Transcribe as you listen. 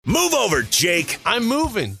Move over, Jake. I'm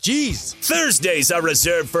moving. Jeez. Thursdays are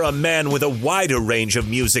reserved for a man with a wider range of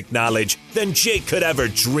music knowledge than Jake could ever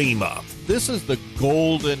dream of. This is the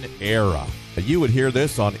golden era. You would hear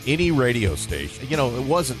this on any radio station. You know, it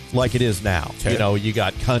wasn't like it is now. Okay. You know, you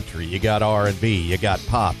got country, you got R&B, you got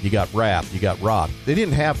pop, you got rap, you got rock. They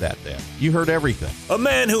didn't have that then. You heard everything. A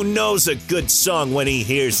man who knows a good song when he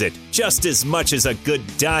hears it, just as much as a good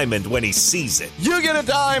diamond when he sees it. You get a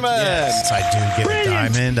diamond! Yes, I do get a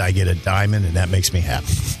diamond. I get a diamond, and that makes me happy.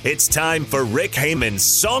 It's time for Rick Haman's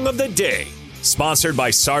Song of the Day, sponsored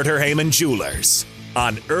by Sartor Hamann Jewelers,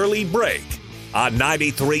 on Early Break on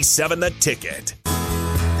 93.7 The Ticket. When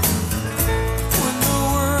the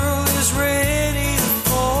world is ready to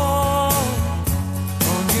fall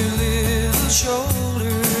on your little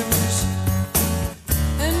shoulders,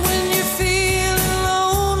 and when you're feeling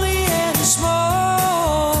lonely and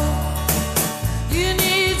small, you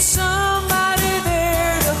need somebody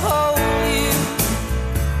there to hold you.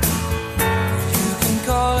 You can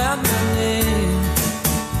call out my name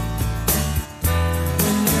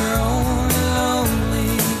when you're only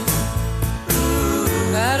lonely.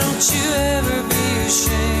 Why don't you ever be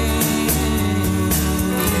ashamed?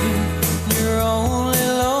 You're only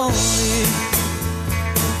lonely.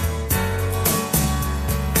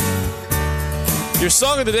 Your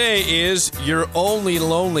song of the day is You're Only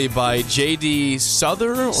Lonely by J.D.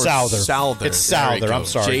 Souther? Or Souther. Souther. It's There you Souther. go. I'm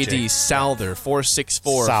sorry, J.D. Jake. Souther,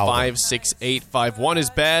 464-568-5. 1 is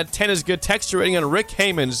bad, 10 is good. Text your rating on Rick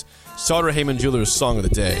Haman's Sartor Hamann Jewelers Song of the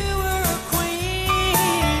Day. You were a queen,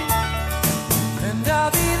 and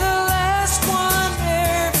I'll be the last one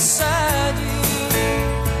there beside you,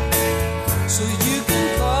 so you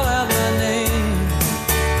can call out my name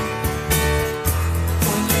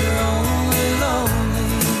when you're only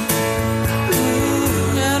lonely.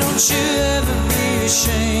 Ooh, now don't you ever be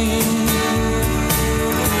ashamed.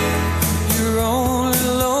 You're only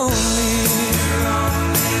lonely. You're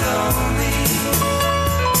only lonely.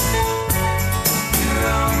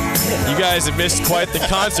 You guys have missed quite the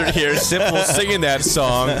concert here. Simple singing that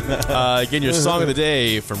song. Again, your song of the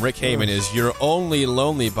day from Rick Hamann is "You're Only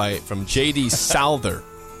Lonely" from J.D. Souther.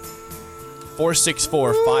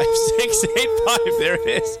 464-5685. There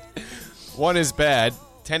it is. 1 is bad,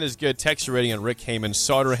 10 is good. Text your rating on Rick Hamann,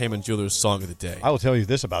 Sartor Hamann Jewelers Song of the Day. I will tell you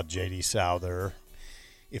this about J.D. Souther.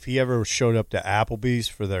 If he ever showed up to Applebee's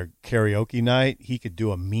for their karaoke night, he could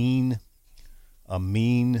do a mean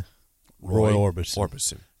Roy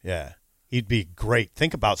Orbison. Yeah. He'd be great.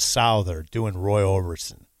 Think about Souther doing Roy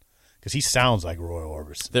Orbison, because he sounds like Roy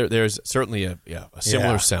Orbison. There's certainly a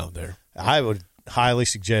similar sound there. I would highly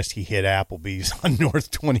suggest he hit Applebee's on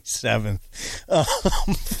North 27th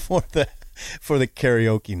for the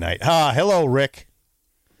karaoke night. Hello, Rick.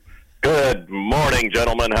 Good morning,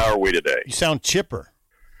 gentlemen. How are we today? You sound chipper.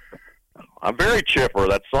 I'm very chipper.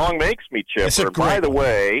 That song makes me It's a chipper. great By the one.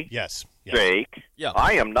 way, Yes. Jake, Yeah.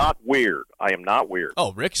 I am not weird. I am not weird.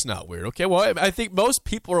 Oh, Rick's not weird. Okay, well, I think most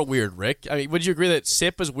people are weird, Rick. I mean, would you agree that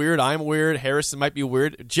Sip is weird, I'm weird, Harrison might be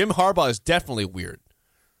weird? Jim Harbaugh is definitely weird.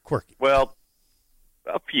 Quirky. Well,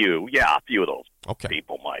 a few of those Okay.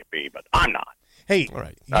 people might be, but I'm not. Hey, All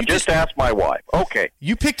right. Now, just ask my wife. Okay.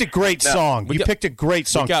 you picked a great song. we You got- picked a great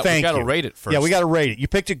song. we got Thank to you. rate it first. Yeah, we got to rate it. You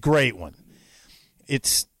picked a great one.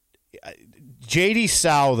 It's J.D.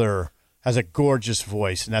 Souther has a gorgeous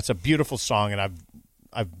voice, and that's a beautiful song, and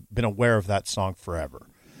I've been aware of that song forever.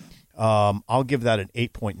 I'll give that an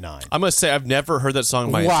 8.9. I'm going to say I've never heard that song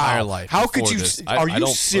in my Wow. entire life. How could before you- this. are you I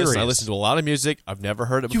don't serious? Listen, I listen to a lot of music. I've never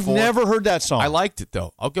heard it You've before. never heard that song. I liked it,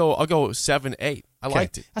 though. I'll go 7, 8. I Okay.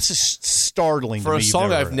 liked it. That's just startling For to a me. You've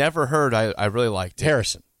song I've heard it. never heard, I really liked it.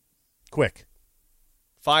 Harrison, quick.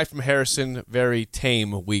 5 from Harrison. Very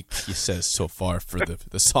tame week, he says, so far for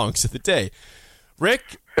the songs of the day.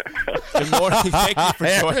 Rick, good morning. Thank you for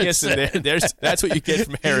joining us. And that's what you get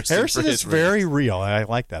from Harrison. Harrison for is his rating. very real. I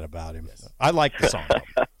like that about him. I like the song.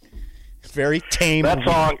 Very tame.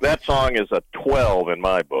 That song is a 12 in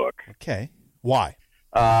my book. Okay. Why?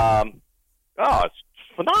 It's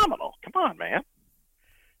phenomenal. Come on, man.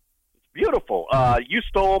 It's beautiful. You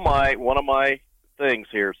stole one of my things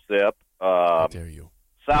here, Sip. How dare you?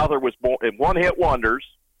 Souther was born in one-hit wonders.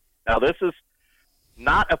 Now, this is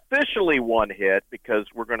not officially one hit because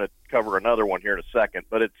we're going to cover another one here in a second,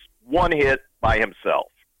 but it's one hit by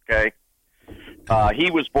himself, okay?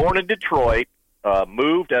 He was born in Detroit,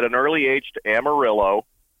 moved at an early age to Amarillo.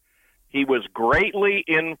 He was greatly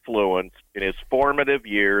influenced in his formative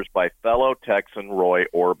years by fellow Texan Roy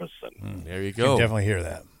Orbison. There you You go. can definitely hear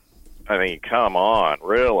that. I mean, come on,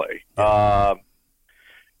 really?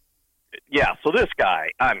 Yeah, so this guy,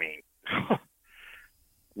 I mean,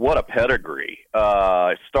 what a pedigree.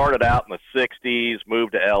 Started out in the 60s,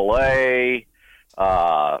 moved to L.A.,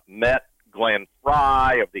 met Glenn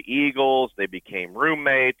Frey of the Eagles. They became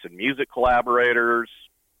roommates and music collaborators.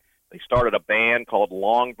 They started a band called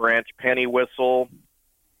Long Branch Penny Whistle.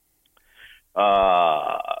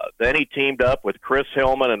 Then he teamed up with Chris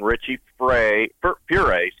Hillman and Richie Furay,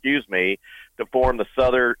 to form the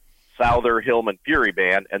Souther Hillman Fury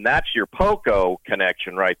Band, and that's your Poco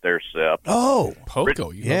connection right there, Sip. Oh,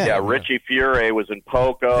 Poco. Yeah, Richie Furay was in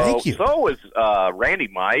Poco. Thank you. So was Randy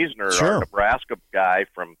Meisner, Sure. our Nebraska guy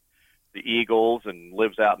from the Eagles and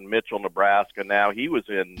lives out in Mitchell, Nebraska now. He was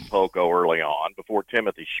in Poco early on before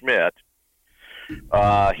Timothy Schmidt.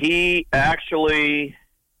 He actually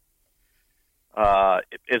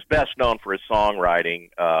is best known for his songwriting.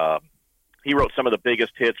 He wrote some of the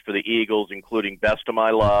biggest hits for the Eagles, including Best of My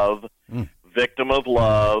Love, Victim of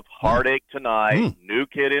Love, Heartache Tonight, New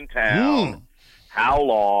Kid in Town, How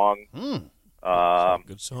Long.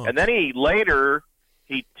 Good song. And then he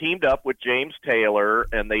teamed up with James Taylor,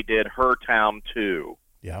 and they did Her Town 2.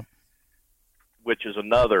 Yeah. Which is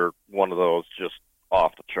another one of those just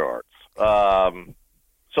off the charts.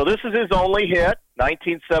 So this is his only hit,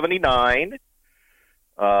 1979.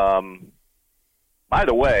 By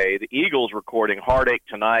the way, the Eagles recording Heartache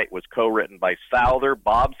Tonight was co-written by Souther,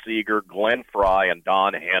 Bob Seger, Glenn Frey, and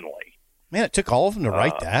Don Henley. Man, it took all of them to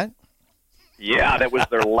write that. Yeah, that was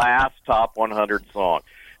their last top 100 song.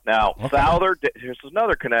 Now, Souther, here's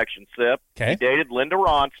another connection, Sip. Okay. He dated Linda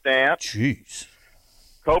Ronstadt. Jeez.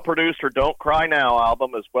 Co-produced her Don't Cry Now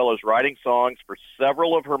album, as well as writing songs for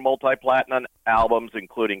several of her multi-platinum albums,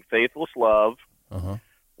 including Faithless Love,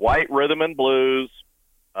 White Rhythm and Blues,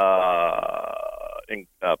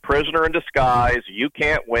 Prisoner in Disguise, You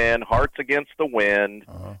Can't Win, Hearts Against the Wind,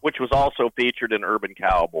 which was also featured in Urban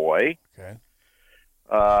Cowboy. Okay.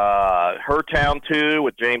 Her Town 2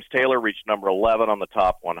 with James Taylor reached number 11 on the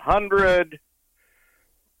top 100.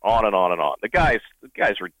 On and on and on. The guy's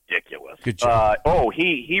ridiculous. Good job.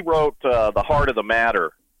 He wrote The Heart of the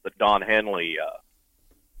Matter that Don Henley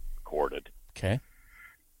recorded. Okay.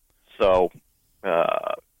 So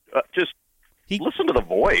just listen to the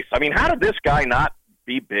voice. I mean, how did this guy not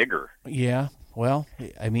be bigger? Yeah. Well,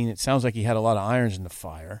 I mean, it sounds like he had a lot of irons in the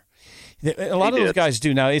fire. A lot of those guys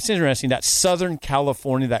do. Now, it's interesting, that Southern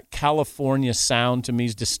California, that California sound to me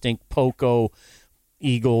is distinct. Poco,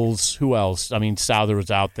 Eagles, who else? I mean, Souther was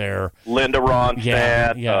out there. Linda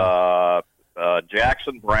Ronstadt,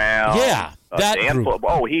 Jackson Brown. Yeah, that Dan group.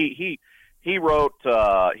 He wrote,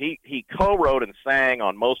 he co-wrote and sang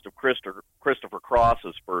on most of Christopher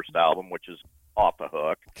Cross's first album, which is Off the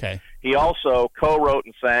Hook. Okay. He also co-wrote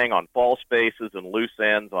and sang on False Spaces and Loose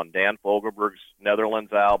Ends on Dan Fogelberg's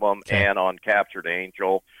Netherlands album and on Captured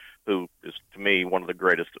Angel, who is, to me, one of the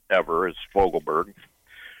greatest ever, is Fogelberg.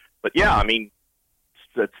 But, yeah, I mean,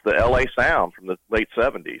 it's the L.A. sound from the late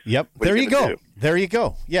 70s. Yep. There you go. There you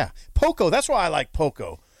go. Yeah. Poco, that's why I like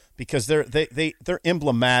Poco, because they're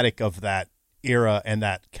emblematic of that era and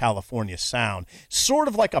that California sound. Sort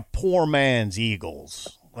of like a poor man's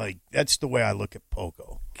Eagles. Like, that's the way I look at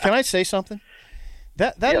Poco. Can I say something?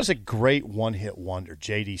 That is a great one-hit wonder,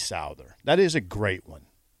 J.D. Souther. That is a great one.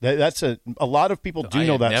 That's a lot of people do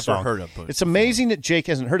know that song. Never heard of it. It's amazing that Jake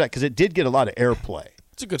hasn't heard that, because it did get a lot of airplay.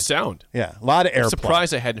 It's a good sound. Yeah, a lot of airplay. I'm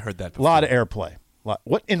surprised I hadn't heard that before. A lot of airplay.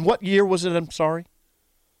 In what year was it? I'm sorry.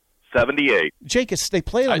 78. Jake, they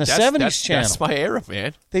play it on the 70s channel. That's my era,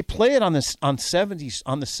 man. They play it on the 70s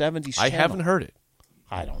channel. I haven't heard it.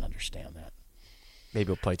 I don't understand that. Maybe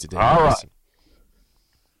we'll play it today. All right.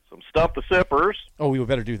 Some Stump the Sippers. Oh, we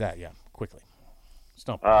better do that. Yeah, quickly.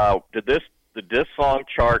 Stump. Did this song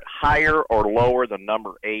chart higher or lower than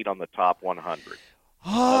number 8 on the top 100? In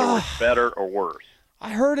other words, better or worse?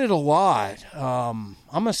 I heard it a lot. I'm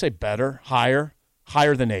going to say better, higher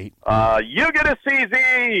than 8. You get a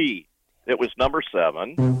CZ. It was number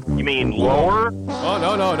 7. You mean lower? Oh,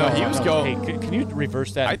 no. He was going. Hey, can you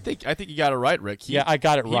reverse that? I think you got it right, Rick. I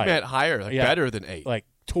got it right. He meant higher, better than 8. Like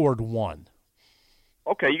toward 1.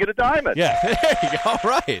 Okay, you get a diamond. Yeah. There you go. All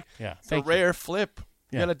right. Yeah. It's a rare flip.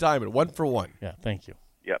 You got a diamond. 1 for 1. Yeah, thank you.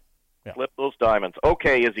 Yep. Yeah. Flip those diamonds.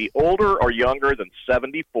 Okay, is he older or younger than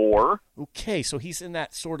 74? Okay, so he's in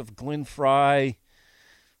that sort of Glenn Frey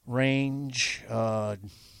range.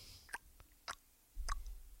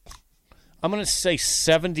 I'm going to say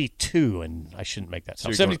 72, and I shouldn't make that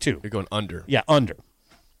sound. 72. You're going under. Yeah, under.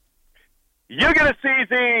 You get a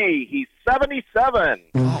CZ. He's 77.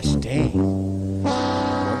 Gosh, dang.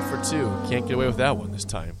 1 for 2. Can't get away with that one this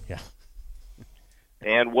time. Yeah.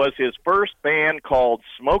 And was his first band called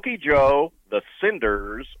Smokey Joe, the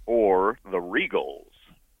Cinders, or the Regals?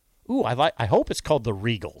 Ooh, I hope it's called the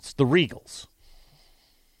Regals. The Regals.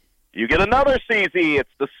 You get another CZ. It's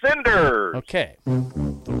the Cinders. Okay. The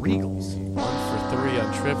Regals. 1 for 3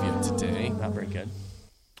 on trivia today. Not very good.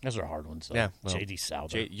 Those are hard ones, though. Yeah, well, J.D.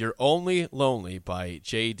 Souther. You're Only Lonely by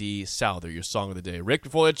J.D. Souther, your song of the day. Rick,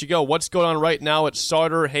 before I let you go, what's going on right now at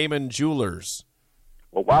Sartor Hamann Jewelers?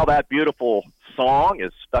 Well, while that beautiful song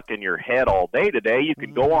is stuck in your head all day today, you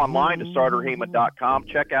can go online to sartorhamann.com,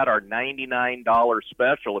 check out our $99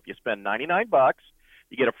 special. If you spend $99,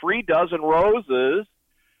 you get a free dozen roses,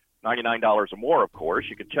 $99 or more, of course.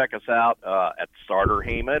 You can check us out at Sartor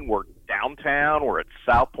Hamann. We're downtown, we're at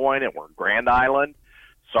South Point, and we're in Grand Island.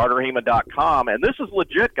 sartorhamann.com. And this is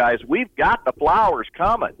legit, guys. We've got the flowers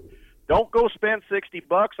coming. Don't go spend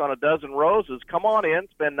 $60 on a dozen roses. Come on in,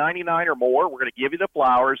 spend $99 or more. We're going to give you the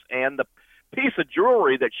flowers and the piece of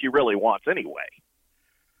jewelry that she really wants anyway.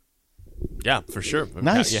 Yeah, for sure.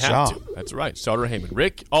 Nice you job. have to. That's right. Sartor Hamann.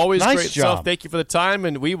 Rick, always Nice great job. stuff. Thank you for the time,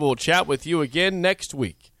 and we will chat with you again next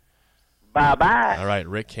week. Bye-bye. All right,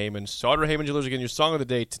 Rick Hamann, Sartor Hamann Jewelers. Again, your song of the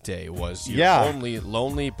day today was You're Yeah. Only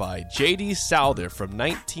Lonely by J.D. Souther from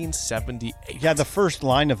 1978. Yeah, the first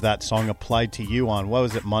line of that song applied to you on, what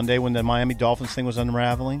was it, Monday when the Miami Dolphins thing was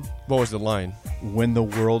unraveling? What was the line? When the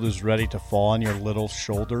world is ready to fall on your little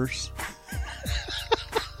shoulders.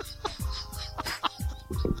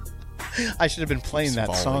 I should have been playing that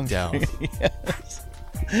Falling song. down. Yes.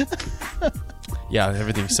 Yeah,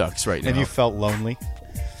 everything sucks right now. And you felt lonely.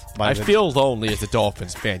 I feel lonely as a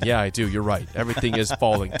Dolphins fan. Yeah, I do. You're right. Everything is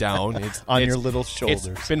falling down. It's your little shoulders.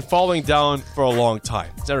 It's been falling down for a long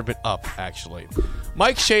time. It's never been up, actually.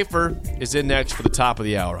 Mike Schaefer is in next for the top of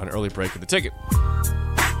the hour on Early Break of the Ticket.